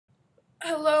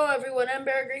Hello everyone, I'm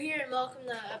Burger here and welcome to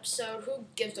the episode Who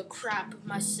Gives a Crap of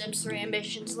My Sims 3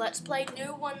 Ambitions Let's Play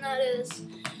new one that is.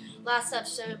 Last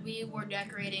episode we were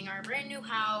decorating our brand new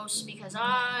house because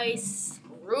I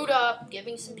screwed up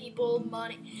giving some people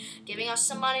money, giving us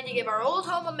some money to give our old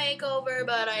home a makeover,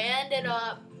 but I ended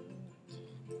up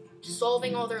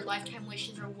solving all their lifetime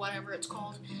wishes or whatever it's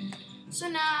called. So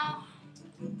now,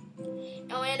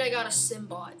 oh, and I got a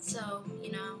Simbot, so,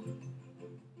 you know.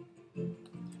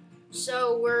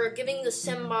 So we're giving the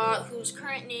Simbot, whose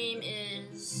current name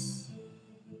is...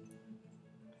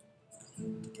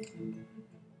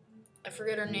 I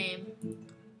forget her name.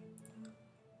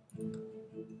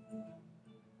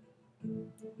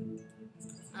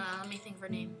 Let me think of her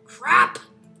name. Crap!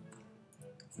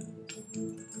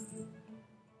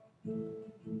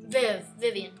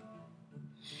 Vivian.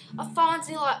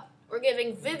 We're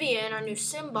giving Vivian, our new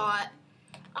Simbot,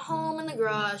 a home in the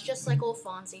garage, just like old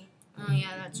Fonzie. Oh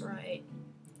yeah, that's right.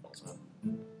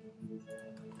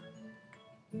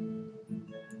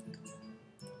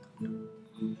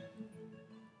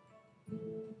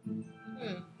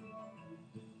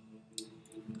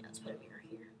 Let's put a mirror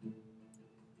here.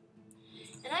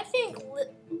 And I think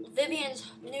Vivian's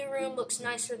new room looks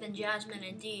nicer than Jasmine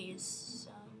and Dee's.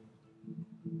 So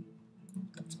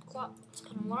let's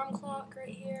put an alarm clock right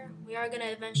here. We are gonna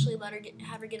eventually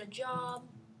have her get a job.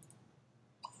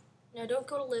 No, don't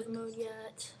go to live mode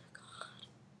yet. God.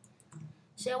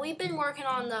 So we've been working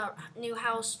on the new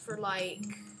house for like,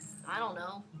 I don't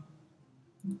know,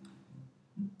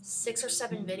 6 or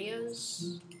 7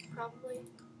 videos, probably.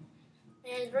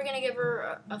 And we're gonna give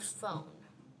her a phone.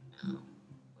 No,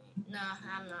 wait, nah,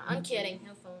 I'm not. I'm kidding.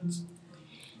 No phones.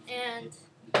 And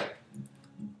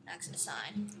next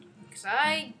aside, because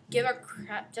I give a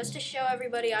crap just to show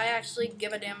everybody I actually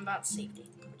give a damn about safety,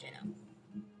 which I know.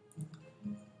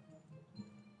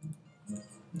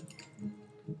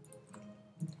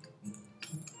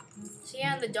 So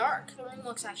yeah, in the dark, the room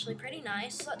looks actually pretty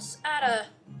nice. Let's add a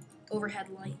overhead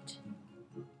light.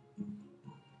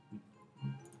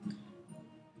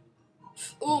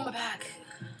 Ooh, my back.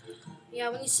 Yeah,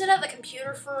 when you sit at the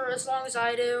computer for as long as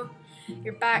I do,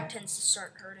 your back tends to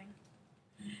start hurting.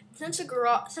 Since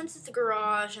it's a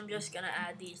garage, I'm just gonna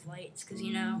add these lights, because,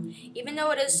 you know, even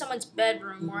though it is someone's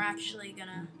bedroom, we're actually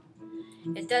gonna...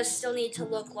 It does still need to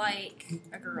look like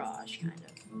a garage, kind of.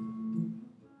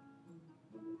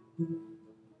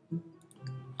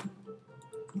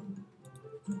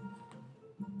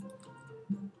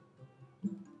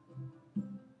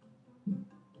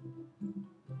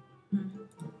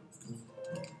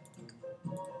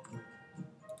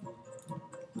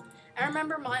 I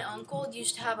remember my uncle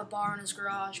used to have a bar in his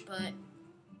garage, but,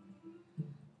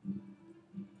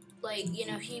 like, you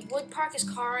know, he would park his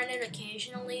car in it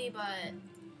occasionally, but,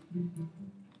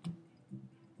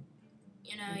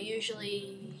 you know,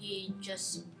 usually he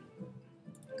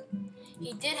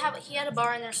had a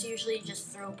bar in there, so usually he'd just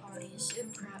throw parties. Ooh,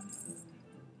 crap.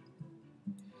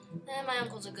 And my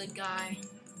uncle's a good guy.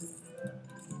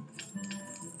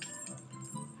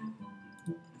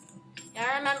 Yeah,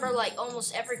 I remember, like,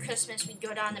 almost every Christmas we'd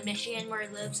go down to Michigan where he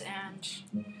lives and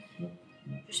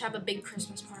just have a big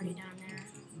Christmas party down there.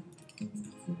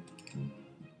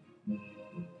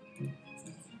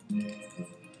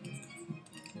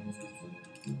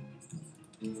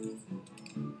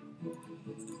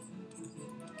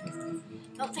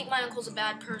 Don't think my uncle's a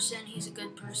bad person. He's a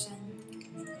good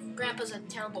person. Grandpa's a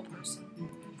terrible person.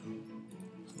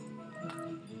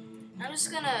 I'm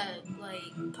just gonna,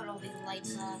 like, put all these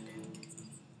lights up and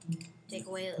take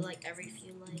away, like, every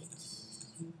few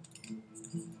lights.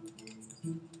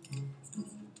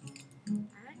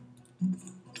 Alright.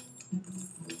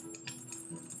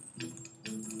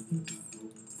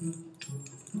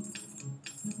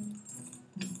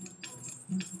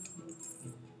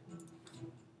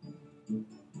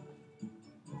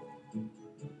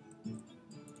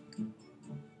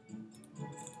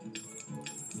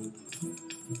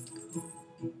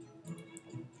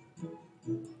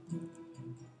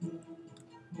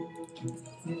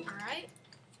 Alright,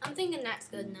 I'm thinking that's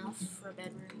good enough for a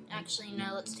bedroom. Actually,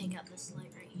 no, let's take out this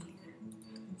light right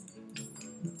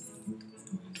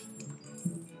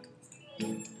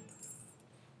here.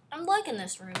 I'm liking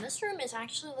this room. This room is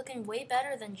actually looking way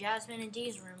better than Jasmine and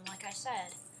Dee's room, like I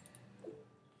said.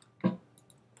 Under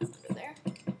there.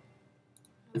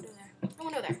 Under there. No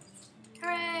one over there.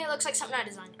 Hooray, looks like something I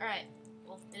designed. Alright,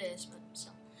 well, it is, but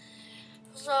still.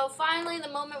 So, finally, the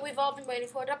moment we've all been waiting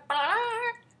for.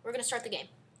 We're gonna start the game.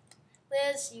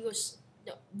 Liz, you go.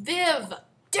 No, Viv!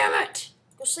 Damn it!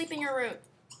 Go sleep in your room.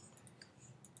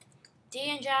 Dee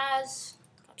and Jazz,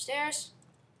 upstairs.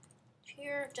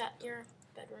 Here,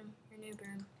 bedroom, your new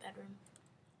bedroom.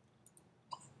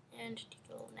 And take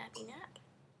a little nappy nap.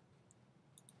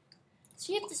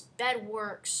 See if this bed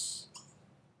works.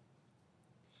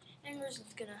 And we're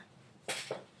just gonna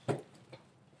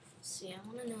see. I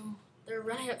wanna know. They're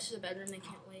running up to the bedroom, they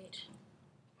can't wait.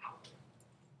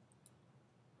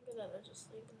 Look at that, they're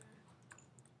just leaving their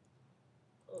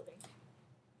clothing.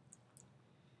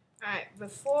 Alright,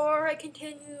 before I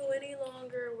continue any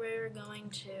longer, we're going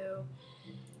to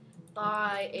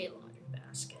buy a laundry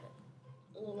basket.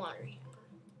 A little laundry hamper.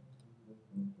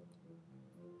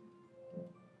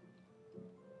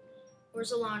 Where's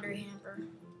the laundry hamper?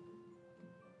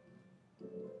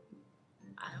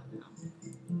 I don't know.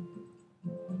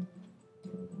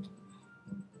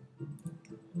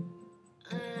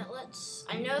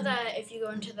 I know that if you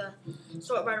go into the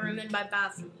sort by room and by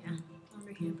bathroom, yeah,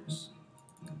 laundry hampers.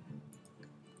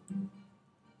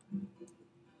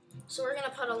 So we're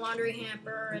gonna put a laundry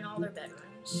hamper in all their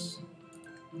bedrooms.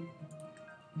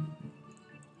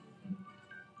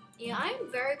 Yeah,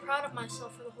 I'm very proud of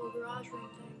myself for the whole garage room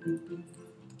thing.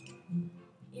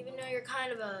 Even though you're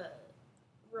kind of a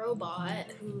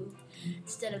robot who,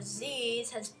 instead of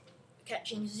Z's,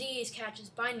 catches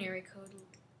binary code,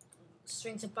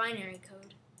 strings of binary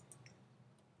code.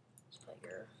 Just put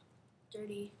your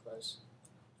dirty clothes.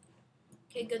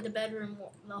 Okay, good,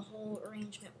 the whole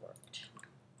arrangement worked.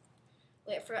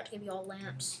 Wait, I forgot to give you all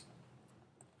lamps.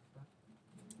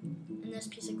 And this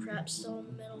piece of crap's still in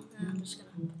the middle. Nah, I'm just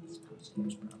gonna put this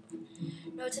downstairs probably.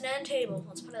 No, it's an end table.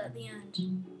 Let's put it at the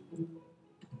end.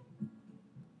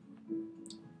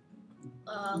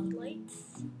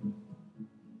 Lights.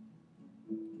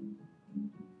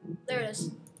 There it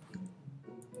is.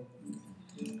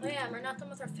 Oh yeah, we're not done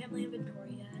with our family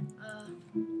inventory yet.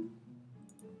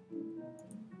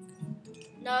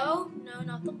 No,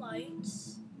 not the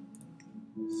lights.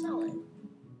 Sell it.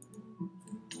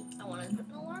 I want to put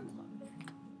an alarm clock there.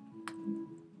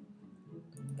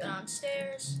 Go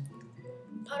downstairs.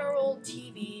 Put our old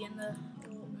TV in the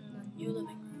new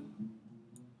living room.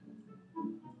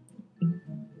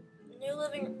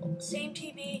 Same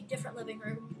TV, different living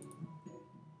room.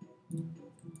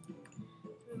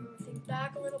 Move everything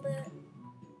back a little bit.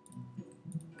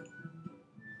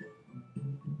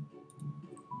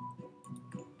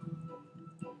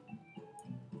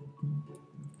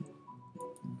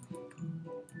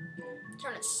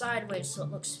 Turn it sideways so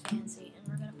it looks fancy, and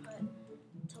we're gonna put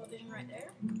television right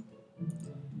there.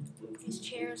 Move these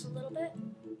chairs a little bit.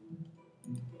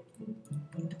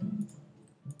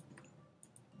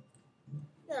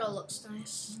 That all looks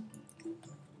nice.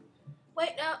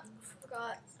 Wait, no,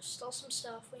 forgot. There's still some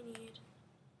stuff we need.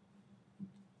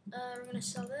 We're gonna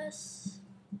sell this.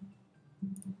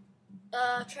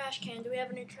 Trash can. Do we have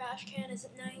a new trash can? Is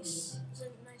it nice? Is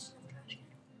it a nice enough trash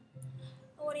can?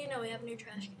 Oh, what do you know? We have a new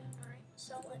trash can. Alright,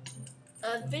 sell it.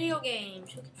 Video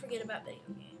games. Who can forget about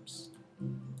video games?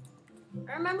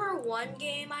 I remember one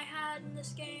game I had in this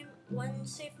game. One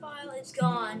save file. It's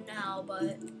gone now,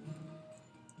 but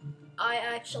I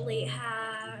actually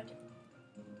had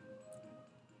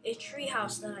a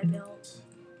treehouse that I built.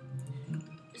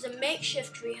 It was a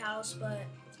makeshift treehouse, but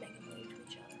let's make them lead to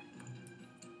each other.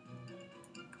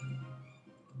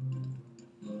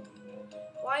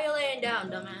 Why are you laying down,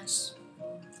 dumbass?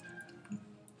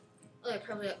 Oh, I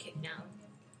probably got kicked out.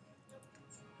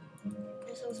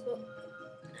 Guess I was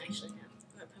actually, no.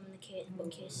 I'm gonna put them in the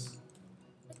bookcase.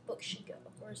 Where the book should go?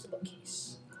 Where's the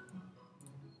bookcase?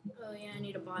 Oh yeah, I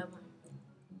need to buy one.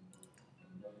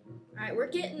 Alright, we're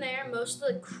getting there.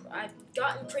 I've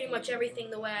gotten pretty much everything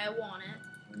the way I want it.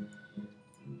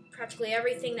 Practically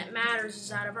everything that matters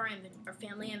is out of our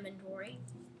family inventory.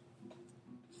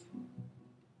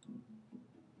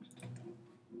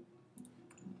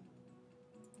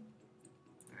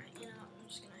 Alright, you know, I'm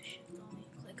just gonna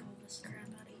click all this crap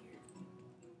out of here.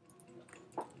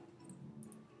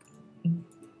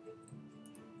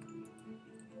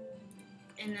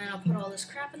 And then I'll put all this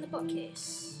crap in the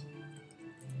bookcase.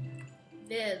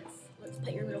 Viv, let's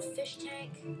put your little fish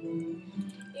tank in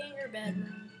your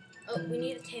bedroom. Oh, we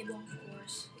need a table, of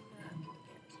course.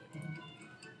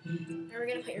 Now we're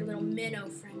gonna put your little minnow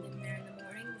friend in there in the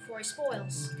morning before he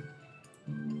spoils.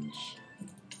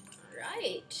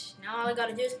 Alright, now all I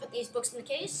gotta do is put these books in the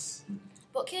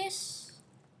bookcase.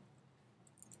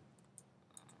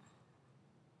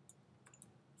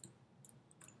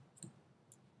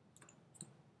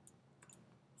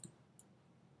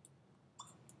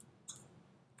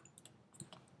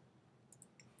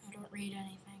 Read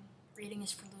anything. Reading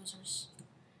is for losers.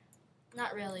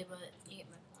 Not really, but you get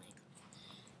my point.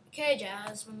 Okay,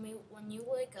 Jazz, when you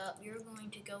wake up, you're going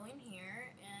to go in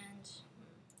here and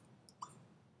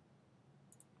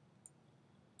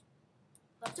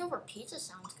Leftover pizza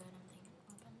sounds good, I'm thinking.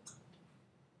 Open.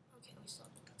 Okay, we still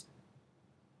have the pizza.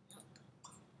 Nope.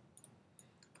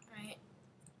 Alright.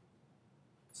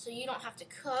 So you don't have to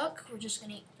cook. We're just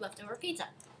going to eat leftover pizza.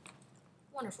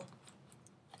 Wonderful.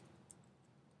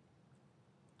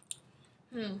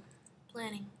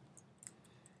 Planning.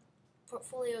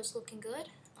 Portfolio's looking good.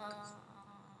 Oh,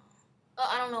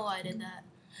 I don't know why I did that.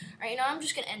 Alright, I'm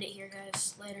just going to end it here,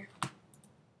 guys. Later.